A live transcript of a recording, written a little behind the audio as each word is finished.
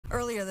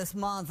Earlier this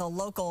month, a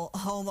local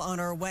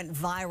homeowner went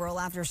viral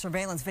after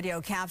surveillance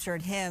video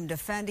captured him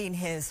defending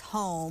his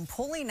home,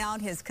 pulling out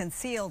his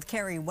concealed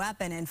carry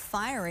weapon and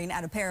firing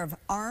at a pair of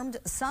armed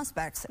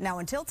suspects. Now,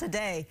 until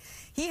today,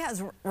 he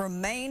has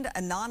remained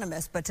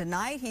anonymous, but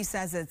tonight he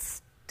says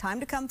it's time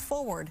to come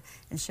forward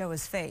and show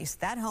his face.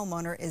 That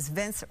homeowner is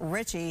Vince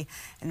Ricci,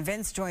 and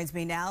Vince joins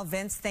me now.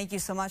 Vince, thank you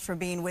so much for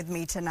being with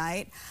me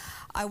tonight.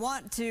 I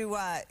want to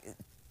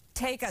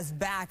take us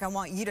back. I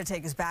want you to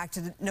take us back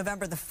to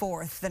November the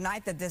 4th, the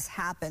night that this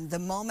happened, the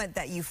moment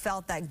that you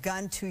felt that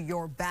gun to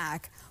your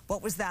back.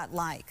 What was that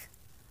like?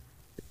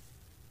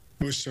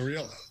 It was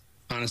surreal,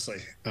 honestly.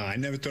 I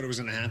never thought it was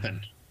going to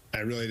happen. I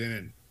really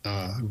didn't.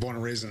 I'm born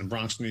and raised in the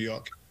Bronx, New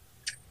York,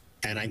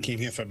 and I came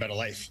here for a better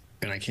life.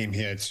 And I came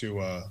here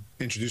to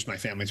introduce my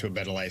family to a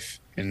better life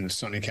in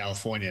sunny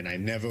California. And I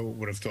never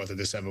would have thought that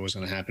this ever was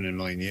going to happen in a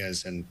million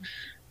years. And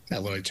I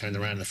literally turned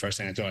around, and the first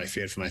thing I thought, I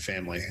feared for my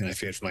family, and I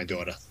feared for my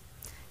daughter.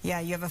 Yeah,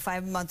 you have a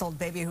 5-month-old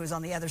baby who was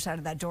on the other side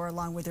of that door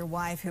along with your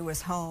wife who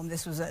was home.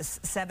 This was at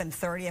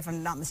 7:30, if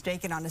I'm not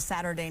mistaken, on a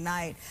Saturday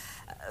night.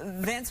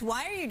 Vince,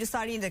 why are you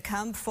deciding to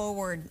come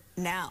forward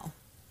now?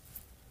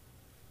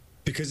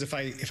 Because if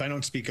I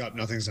don't speak up,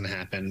 nothing's going to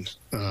happen.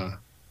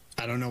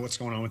 I don't know what's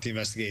going on with the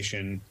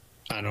investigation.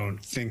 I don't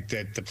think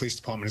that the police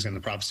department is getting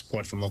the proper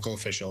support from local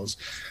officials.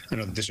 I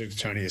know the district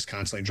attorney has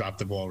constantly dropped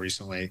the ball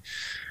recently.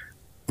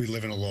 We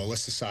live in a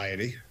lawless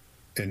society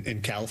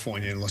in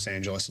California and Los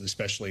Angeles, and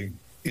especially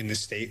in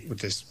this state with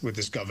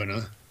this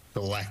governor,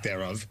 the lack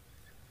thereof.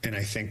 And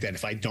I think that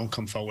if I don't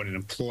come forward and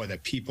implore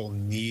that people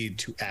need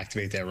to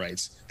activate their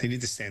rights, they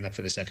need to stand up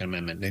for the Second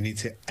Amendment. They need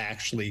to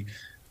actually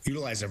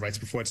utilize their rights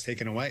before it's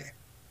taken away.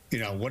 You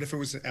know, what if it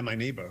was my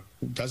neighbor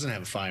who doesn't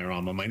have a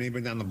firearm, or my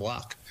neighbor down the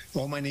block?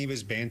 All my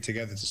neighbors band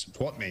together to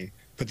support me,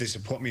 but they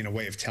support me in a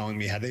way of telling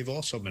me how they've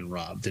also been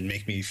robbed and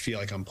make me feel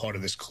like I'm part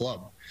of this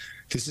club.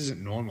 This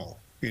isn't normal.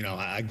 You know,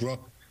 I grew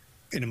up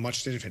in a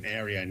much different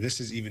area, and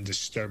this is even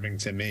disturbing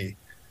to me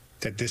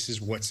that this is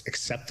what's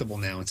acceptable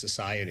now in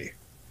society.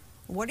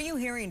 What are you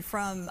hearing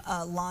from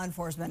law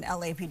enforcement,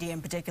 LAPD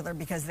in particular,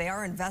 because they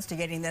are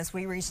investigating this?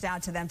 We reached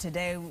out to them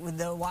today.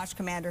 The watch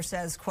commander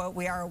says, quote,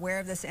 "We are aware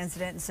of this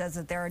incident," and says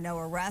that there are no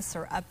arrests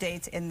or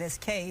updates in this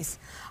case.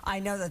 I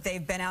know that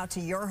they've been out to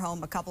your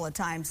home a couple of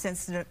times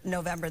since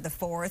November the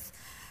 4th.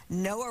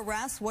 No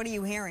arrests? What are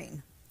you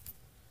hearing?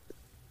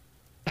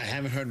 I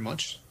haven't heard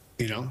much.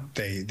 You know,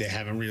 they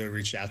haven't really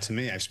reached out to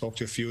me. I've spoke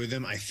to a few of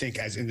them. I think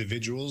as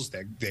individuals,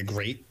 they're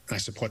great. I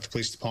support the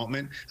police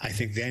department. I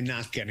think they're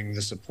not getting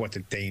the support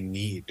that they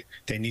need.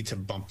 They need to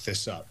bump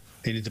this up.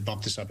 They need to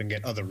bump this up and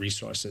get other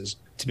resources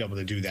to be able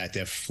to do that.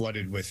 They're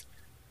flooded with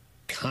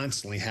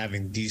constantly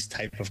having these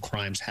type of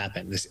crimes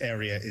happen. This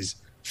area is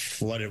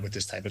flooded with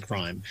this type of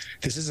crime.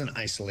 This is an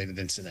isolated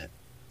incident.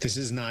 This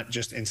is not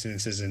just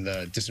incidences in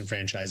the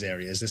disenfranchised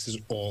areas. This is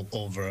all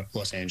over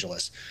Los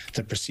Angeles.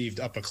 The perceived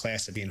upper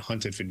class are being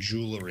hunted for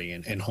jewelry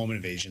and home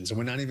invasions, and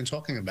we're not even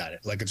talking about it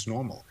like it's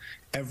normal.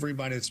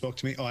 Everybody that spoke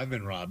to me, "Oh, I've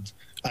been robbed.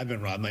 I've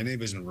been robbed. My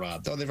neighbor's been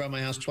robbed. Oh, they robbed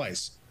my house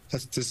twice."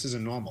 This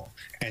isn't normal.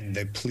 And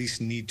the police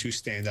need to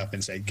stand up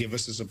and say, give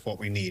us the support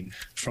we need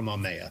from our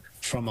mayor,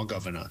 from our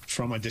governor,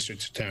 from our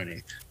district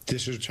attorney.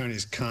 District attorney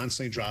is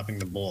constantly dropping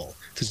the ball.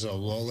 This is a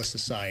lawless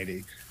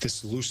society.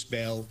 This loose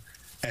bail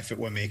effort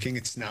we're making,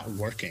 it's not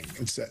working.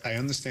 I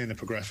understand the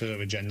progressive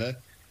agenda,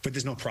 but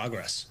there's no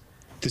progress.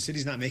 The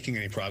city's not making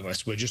any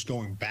progress. We're just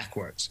going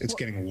backwards. It's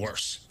getting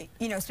worse.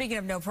 You know, speaking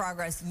of no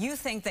progress, you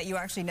think that you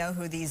actually know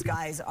who these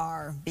guys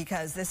are,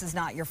 because this is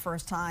not your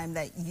first time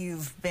that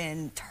you've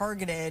been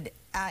targeted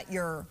at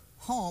your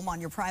home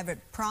on your private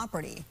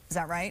property. Is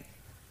that right?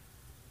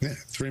 Yeah.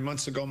 3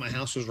 months ago, my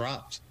house was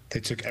robbed. They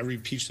took every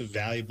piece of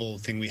valuable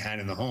thing we had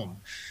in the home.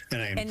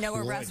 And no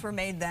arrests were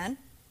made then?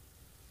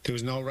 There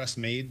was no arrest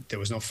made. There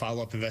was no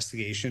follow-up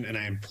investigation. And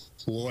I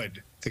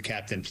implored the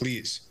captain,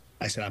 please.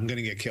 I said, I'm going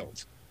to get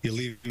killed. You're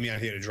leaving me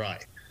out here to dry.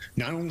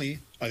 Not only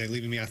are they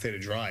leaving me out there to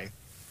dry,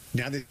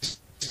 now they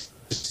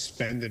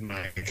suspended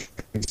my...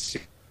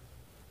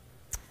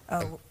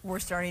 Oh, you're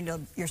starting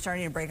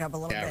to break up a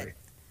little bit.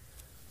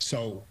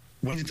 So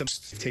when did them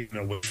take it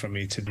away from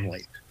me to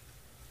late?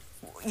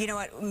 You know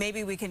what,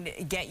 maybe we can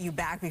get you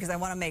back, because I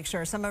want to make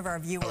sure some of our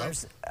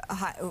viewers,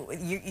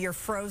 you're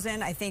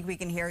frozen. I think we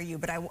can hear you,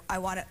 but I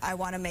want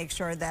to make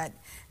sure that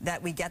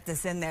we get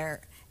this in there,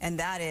 and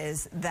that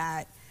is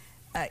that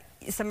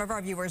some of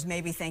our viewers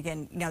may be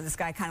thinking, you know, this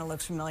guy kind of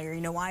looks familiar.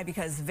 You know why?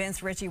 Because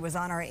Vince Ricci was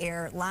on our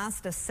air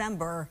last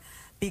December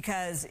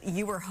because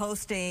you were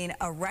hosting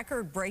a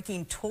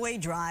record-breaking toy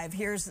drive.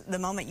 Here's the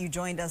moment you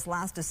joined us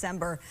last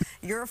December.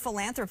 You're a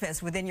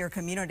philanthropist within your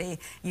community.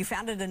 You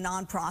founded a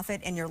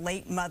nonprofit in your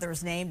late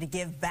mother's name to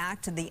give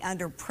back to the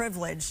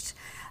underprivileged.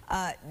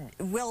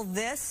 Will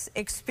this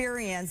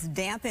experience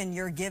dampen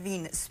your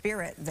giving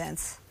spirit,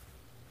 Vince?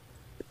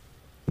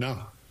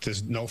 No,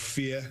 there's no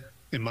fear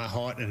in my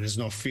heart, and there's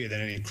no fear that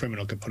any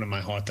criminal could put in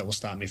my heart that will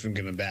stop me from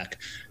giving back.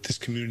 This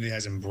community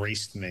has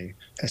embraced me,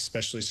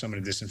 especially some of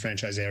the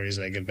disenfranchised areas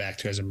that I give back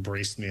to has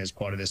embraced me as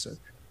part of this,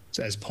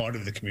 as part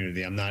of the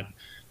community. I'm not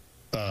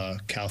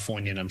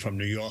California and I'm from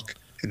New York,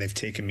 and they've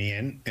taken me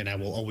in, and I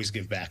will always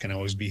give back, and I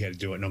always be here to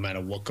do it no matter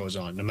what goes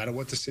on. No matter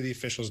what the city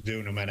officials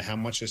do, no matter how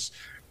much this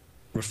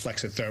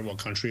reflects a third world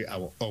country, I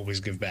will always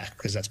give back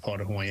because that's part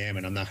of who I am,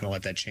 and I'm not going to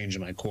let that change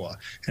in my core.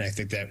 And I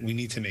think that we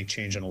need to make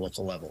change on a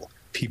local level.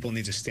 People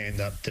need to stand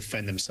up,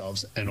 defend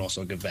themselves, and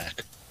also give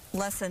back.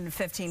 Less than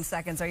 15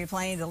 seconds. Are you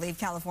planning to leave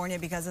California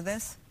because of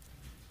this?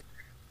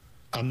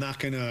 I'm not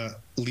going to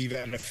leave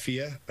out of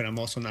fear, but I'm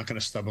also not going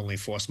to stubbornly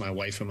force my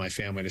wife and my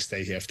family to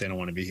stay here if they don't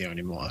want to be here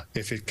anymore.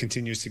 If it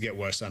continues to get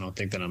worse, I don't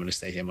think that I'm going to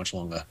stay here much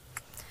longer.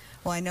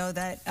 Well, I know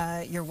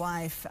that your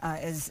wife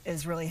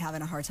is really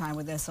having a hard time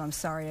with this, so I'm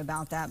sorry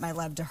about that. My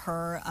love to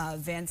her.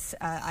 Vince,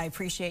 I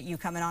appreciate you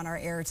coming on our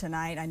air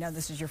tonight. I know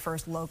this is your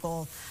first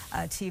local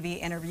TV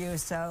interview,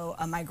 so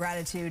my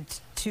gratitude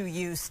to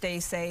you. Stay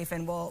safe,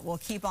 and we'll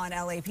keep on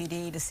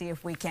LAPD to see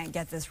if we can't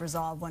get this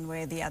resolved one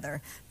way or the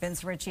other.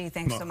 Vince Ricci,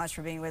 thanks so much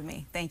for being with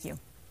me. Thank you.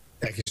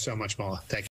 Thank you so much, Mala. Thank you.